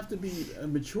know, you have to be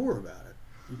mature about it.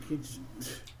 You can't just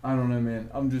I don't know, man.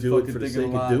 I'm just do it fucking for the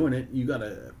thinking sake a lot. of doing it. You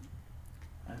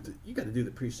gotta do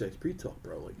the pre-sex pre-talk,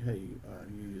 bro. Like, hey, you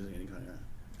using any kind of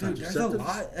Dude, there's a contraceptives?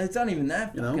 lot. It's not even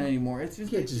that You fucking know? anymore. It's You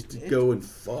just can't just go and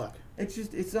fuck.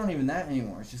 it's not even that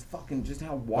anymore. It's just fucking just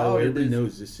how Wow, wild it everybody is.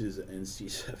 knows this is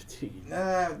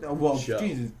NC-17. Well, Show.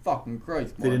 Jesus fucking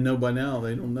Christ, They Mark. didn't know by now.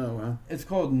 They don't know, huh? It's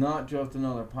called Not Just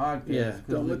Another Podcast. Yeah. 'cause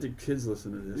Don't it- let the kids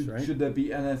listen to this, right? Should that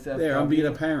be NSF? There, I'm being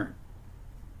a parent.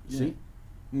 Yeah. See?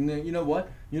 You know what?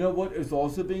 You know what is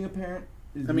also being a parent?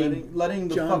 Is I mean, letting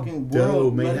the John fucking Doe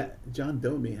world... may John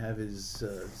Doe may have his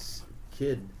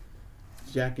kid,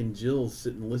 Jack and Jill,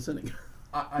 sitting listening.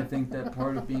 I think that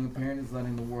part of being a parent is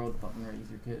letting the world fucking raise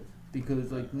your kids.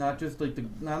 Because like not just like the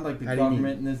How do you government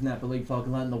mean? and this and that, but like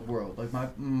fucking letting the world. Like my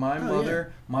Oh,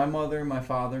 mother, my mother, my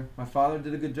father. My father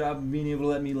did a good job of being able to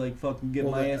let me like fucking get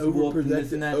Well, my that ass whooped and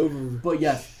this and that. But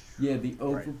yes, yeah, the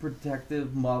Right.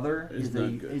 overprotective mother It's is not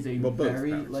a good. is a Well, both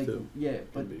very parents like do. yeah,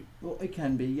 but be. well it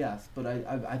can be, yes, but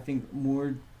I think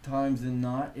more times than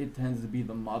not it tends to be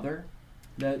the mother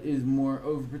that is more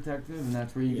overprotective, and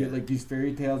that's where you get Yeah. like these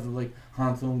fairy tales of like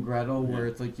Hansel and Gretel, where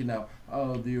Yeah. it's like, you know,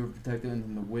 oh, the overprotective and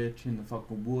then the witch in the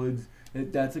fucking woods.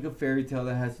 That's like a fairy tale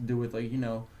that has to do with like, you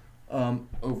know,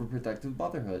 overprotective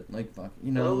motherhood, like fuck,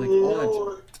 you know, like all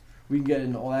that. We can get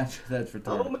into all that shit. That's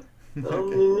retarded. Is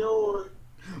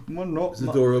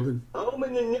the door open?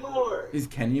 Is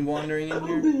Kenny wandering in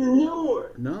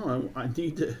here? No, I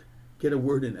need to get a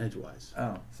word in edgewise.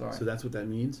 Oh, sorry. So that's what that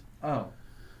means. Oh,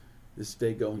 This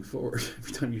day going forward,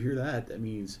 every time you hear that, that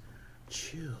means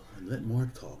chill and let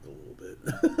Mark talk a little bit.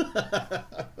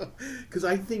 Because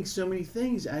I think so many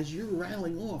things as you're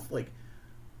rattling off, like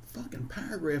fucking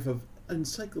paragraph of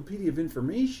encyclopedia of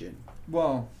information.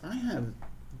 well, I have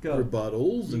go.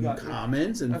 rebuttals You and got-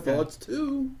 comments and okay. thoughts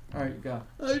too. All right, go.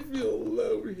 I feel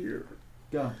low here.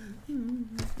 Go.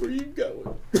 Where are you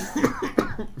going?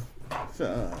 Oh,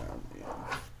 man.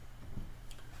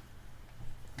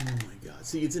 Oh my God!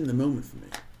 See, it's in the moment for me.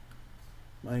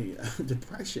 My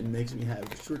depression makes me have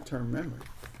short-term memory.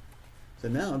 So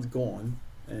now it's gone,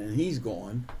 and he's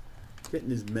gone, getting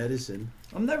his medicine.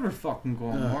 I'm never fucking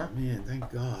going Oh, more. man,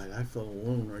 thank God. I felt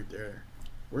alone right there.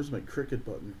 Where's my cricket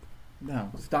button?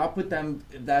 No, stop with them.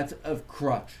 That's a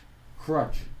crutch.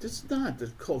 Crutch. It's not. They're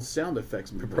called sound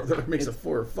effects, my brother. It makes it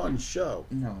for a fun show.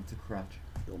 No, it's a crutch.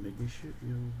 Don't make me shoot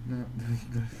you. No.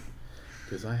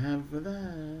 Because I have for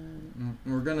that.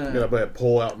 We're gonna. I gotta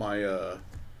pull out my,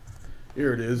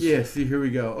 here it is. Yeah, see, here we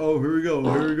go. Oh, here we go.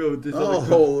 Here we go with this other crutch.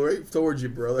 Oh, right towards you,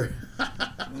 brother.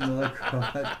 Another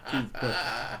crutch.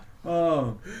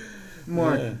 Oh,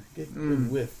 Mark. Yeah, get good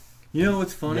with You know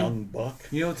what's funny? young buck.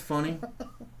 You know what's funny?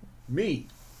 Me.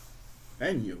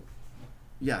 And you.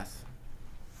 Yes.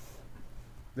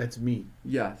 That's me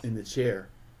Yes. in the chair.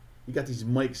 You got these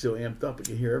mics so amped up, you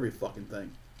can hear every fucking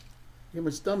thing. You hear my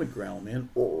stomach growl, man.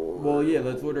 Well, yeah,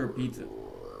 let's order a pizza.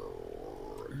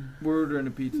 We're ordering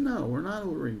a pizza. No, we're not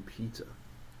ordering pizza.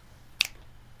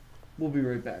 We'll be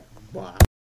right back. Wow.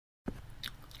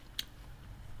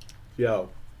 Yo,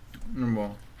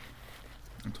 Well,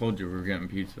 I told you we were getting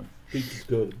pizza. pizza's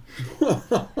good.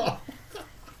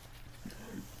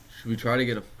 Should we try to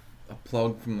get a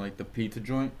plug from, like, the pizza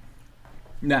joint?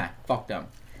 Nah, fuck them.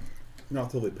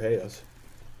 Not till they pay us.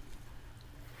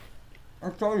 I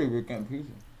told you we were getting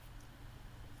pizza.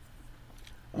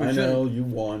 We I shouldn't- know, you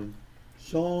won.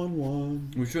 Sean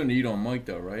won. We shouldn't eat on mic,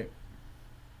 though, right?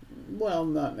 Well,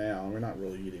 not now. We're not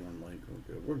really eating on mic.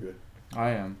 We're good. We're good.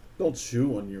 I am. Don't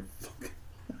chew on your fucking...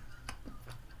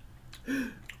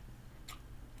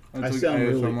 I It's like sound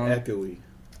really ASMR. echoey.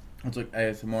 It's like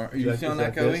ASMR. Is You that- sound is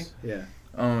that that echoey? this? Yeah.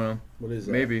 I don't know. What is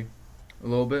that? Maybe. A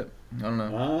little bit. I don't know.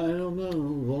 I don't know. As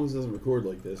long as it doesn't record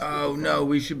like this. Oh, no,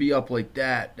 we should be up like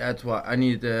that. That's why I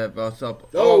needed to have us up.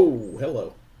 Oh,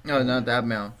 hello. No, not that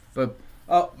amount. But,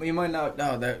 you might not,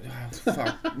 no, that,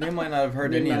 fuck. They might not have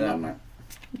heard any of that.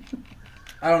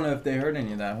 I don't know if they heard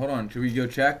any of that. Hold on. Should we go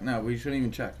check? No, we shouldn't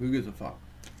even check. Who gives a fuck?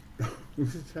 We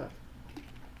should check.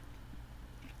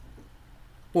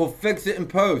 We'll fix it in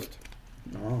post.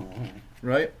 Oh, all right.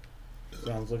 Right?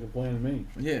 Sounds like a plan to me.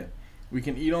 Yeah. We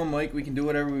can eat on mic. We can do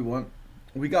whatever we want.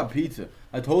 We got pizza.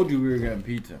 I told you we were getting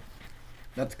pizza.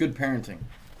 That's good parenting.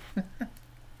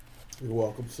 You're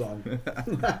welcome, son.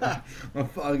 I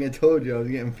fucking told you I was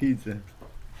getting pizza.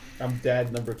 I'm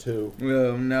dad number 2.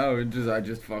 Well, no, I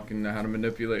just fucking know how to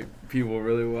manipulate people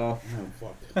really well.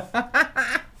 Oh,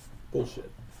 fuck. Bullshit.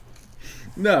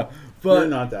 No, but You're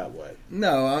not that way.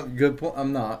 no, I'm good point.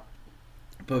 I'm not.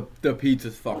 But the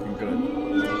pizza's fucking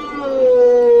good.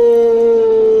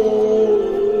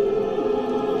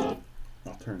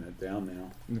 I'll turn that down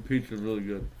now. The pizza's really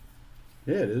good.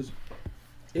 Yeah, it is.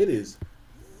 It is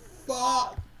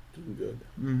fucking good.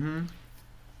 Mm-hmm.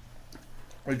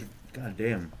 God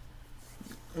damn.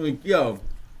 Like, yo,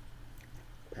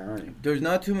 Parenting. there's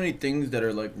not too many things that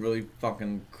are like really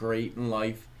fucking great in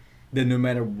life that no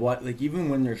matter what, like even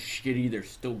when they're shitty, they're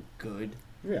still good.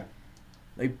 Yeah.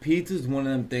 Like pizza's one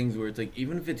of them things where it's like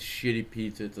even if it's shitty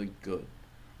pizza, it's like good.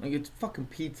 Like it's fucking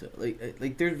pizza.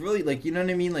 Like there's really like you know what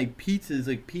I mean? Like pizza is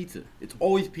like pizza. It's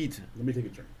always pizza. Let me take a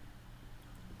drink.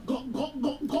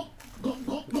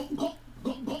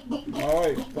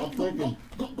 Alright, stop drinking.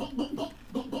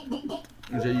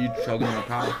 Is that you chugging the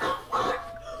pie?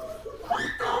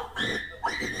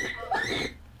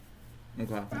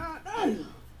 Okay.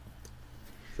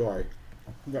 Sorry.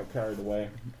 I got carried away.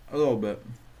 A little bit.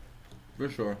 For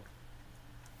sure.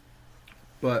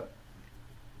 But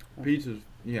pizza's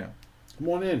yeah. Come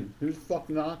on in. Who's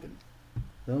fucking knocking?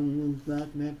 Someone's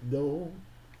knocking at the door.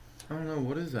 I don't know,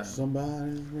 what is that?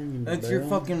 Somebody's ringing the That's your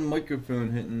bell. fucking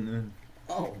microphone hitting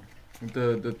Oh.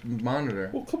 the monitor.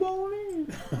 Well, come on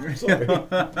in. I'm sorry.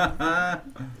 That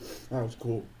was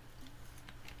cool.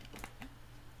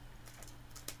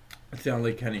 It sounded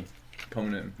like Kenny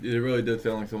coming in. It really did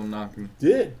sound like someone knocking.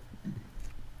 Did.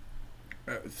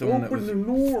 Someone Open that the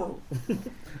was. door.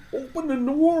 Open the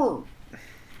door.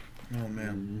 Oh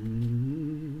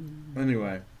man.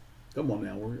 Anyway, Come on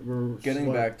now. We're getting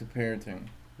slow. back to parenting.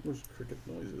 Where's cricket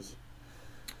noises?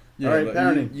 Yeah, All right, but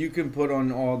parenting. you can put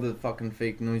on all the fucking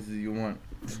fake noises you want,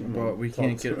 but we Talk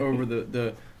can't to get me. over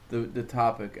the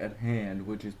topic at hand,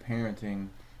 which is parenting.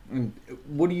 And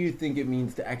what do you think it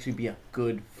means to actually be a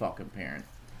good fucking parent?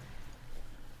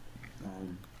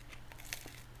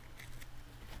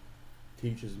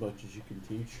 Teach as much as you can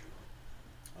teach.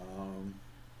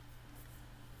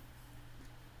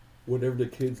 Whatever the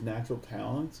kids' natural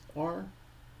talents are,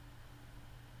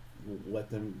 let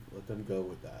them go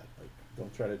with that. Like,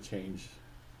 don't try to change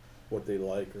what they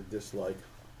like or dislike,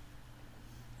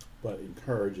 but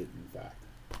encourage it. In fact,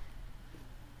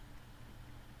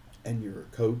 and you're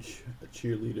a coach, a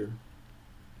cheerleader,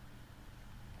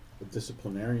 a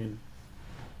disciplinarian.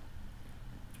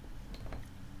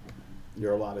 There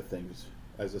are a lot of things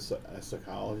as a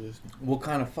psychologist. What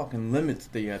kind of fucking limits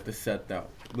do you have to set, though?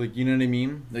 Like, you know what I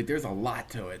mean? Like, there's a lot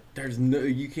to it. There's no,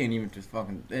 you can't even just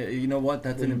fucking. You know what?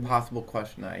 That's an impossible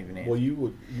question to even answer. Well,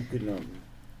 you could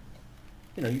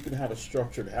you could have a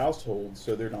structured household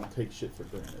so they don't take shit for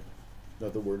granted. In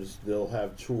other words, they'll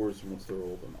have chores once they're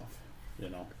old enough. You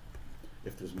know,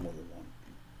 if there's more than one,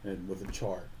 and with a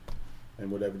chart,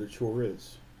 and whatever the chore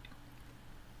is.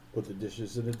 Put the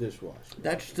dishes in the dishwasher.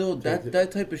 That's still that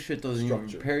type of shit doesn't even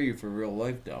prepare you for real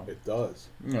life, though. It does.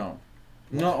 No,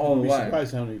 not all the way. I'm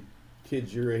surprised how many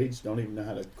kids your age don't even know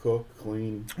how to cook,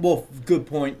 clean. Well, good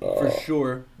point for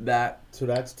sure. So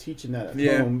that's teaching that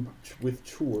at home with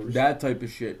chores. That type of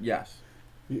shit, yes.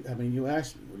 I mean, you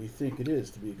asked me, what do you think it is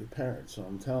to be a good parent? So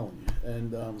I'm telling you,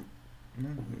 and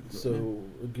so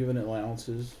giving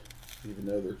allowances, even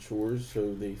though they're chores,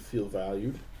 so they feel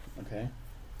valued. Okay.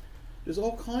 There's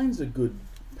all kinds of good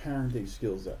parenting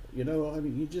skills that, I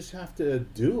mean, you just have to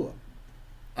do them.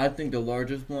 I think the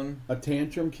largest one. A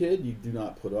tantrum kid you do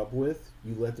not put up with.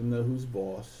 You let them know who's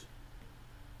boss.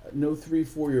 No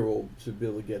 3-4-year-old should be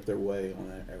able to get their way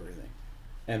on everything.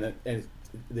 And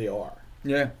they are.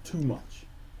 Yeah. Too much.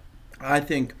 I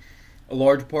think a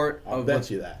large part I'll bet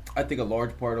you that. I think a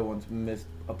large part of what's missed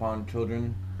upon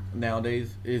children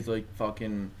nowadays is like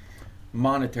fucking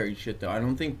monetary shit, though. I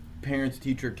don't think parents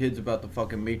teach their kids about the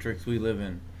fucking matrix we live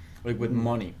in, like with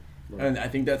money, and I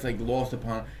think that's like lost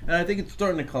upon, and I think it's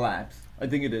starting to collapse. I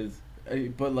think it is,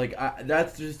 but like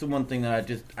that's just the one thing that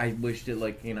I wish that,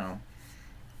 like, even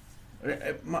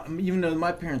though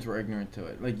my parents were ignorant to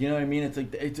it, like, you know what I mean? It's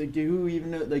like who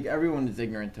even know, like, everyone is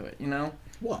ignorant to it,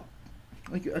 What?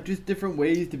 Like just different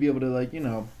ways to be able to, like,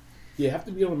 You have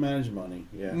to be able to manage money.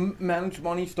 Yeah. Manage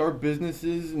money, start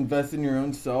businesses, invest in your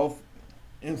own self.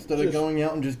 Instead of going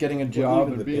out and just getting a job,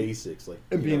 even the basics, like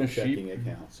being a checking sheep.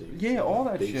 accounts, all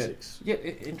that basics. shit.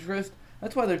 Yeah, interest.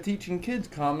 That's why they're teaching kids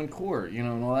Common Core,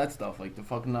 and all that stuff, like to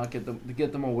fucking not get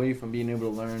them away from being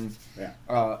able to learn,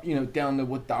 down to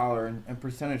what dollar and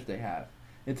percentage they have.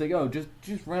 It's like, oh, just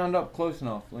round up close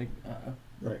enough, like,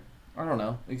 right. I don't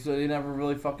know, like, so they never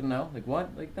really fucking know, like,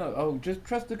 what, like, no, oh, just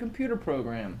trust the computer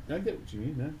program. I get what you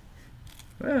mean, man.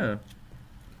 Yeah.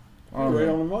 You're right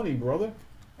on the money, brother.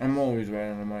 I'm always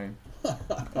right on the money.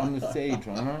 I'm the sage,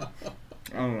 aren't I?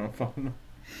 I don't know. Fucking.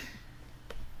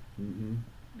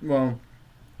 Well,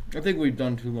 I think we've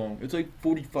done too long. It's like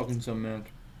 40 fucking some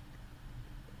minutes.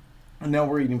 And now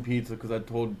we're eating pizza because I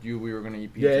told you we were going to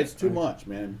eat pizza. Yeah, it's too much,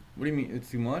 man. What do you mean,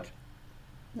 it's too much?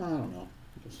 I don't know.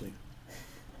 We'll see.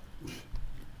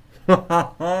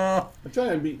 I'm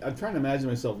trying to imagine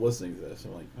myself listening to this.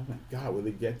 I'm like, oh my god, will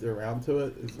they get around to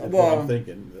it? That's what I'm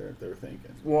thinking. They're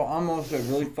thinking. Well, I'm also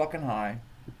really fucking high.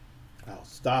 Oh,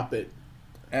 stop it.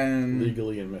 And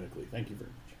legally and medically. Thank you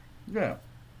very much. Yeah.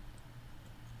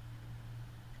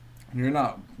 You're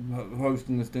not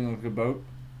hosting this thing like a boat.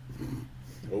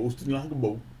 Hosting like a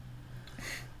boat.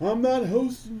 I'm not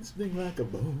hosting this thing like a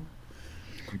boat.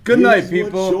 Good night,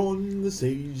 people. Sean the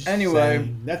Sage anyway,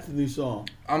 sang. That's the new song.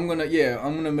 I'm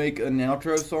gonna make an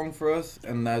outro song for us,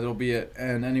 and that'll be it.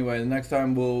 And anyway, the next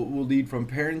time we'll lead from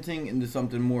parenting into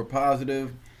something more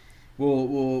positive.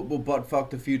 We'll butt fuck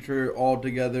the future all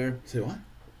together. Say what?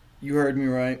 You heard me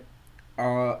right.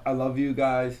 I love you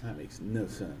guys. That makes no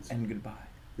sense. And goodbye.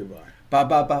 Goodbye. Bye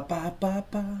bye bye bye bye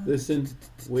bye. Listen.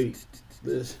 Wait.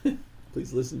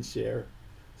 Please listen. Share.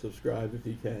 Subscribe if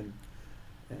you can.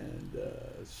 And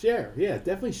share. Yeah,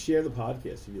 definitely share the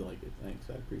podcast if you like it. Thanks.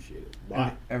 I appreciate it.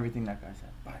 Bye. Everything that guy said.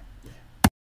 Bye.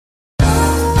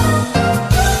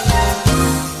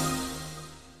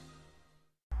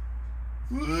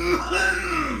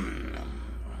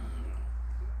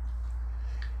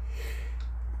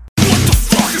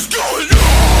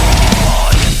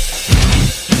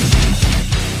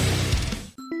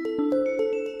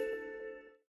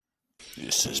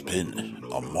 This has been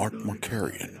a Mark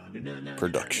Markarian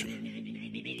production.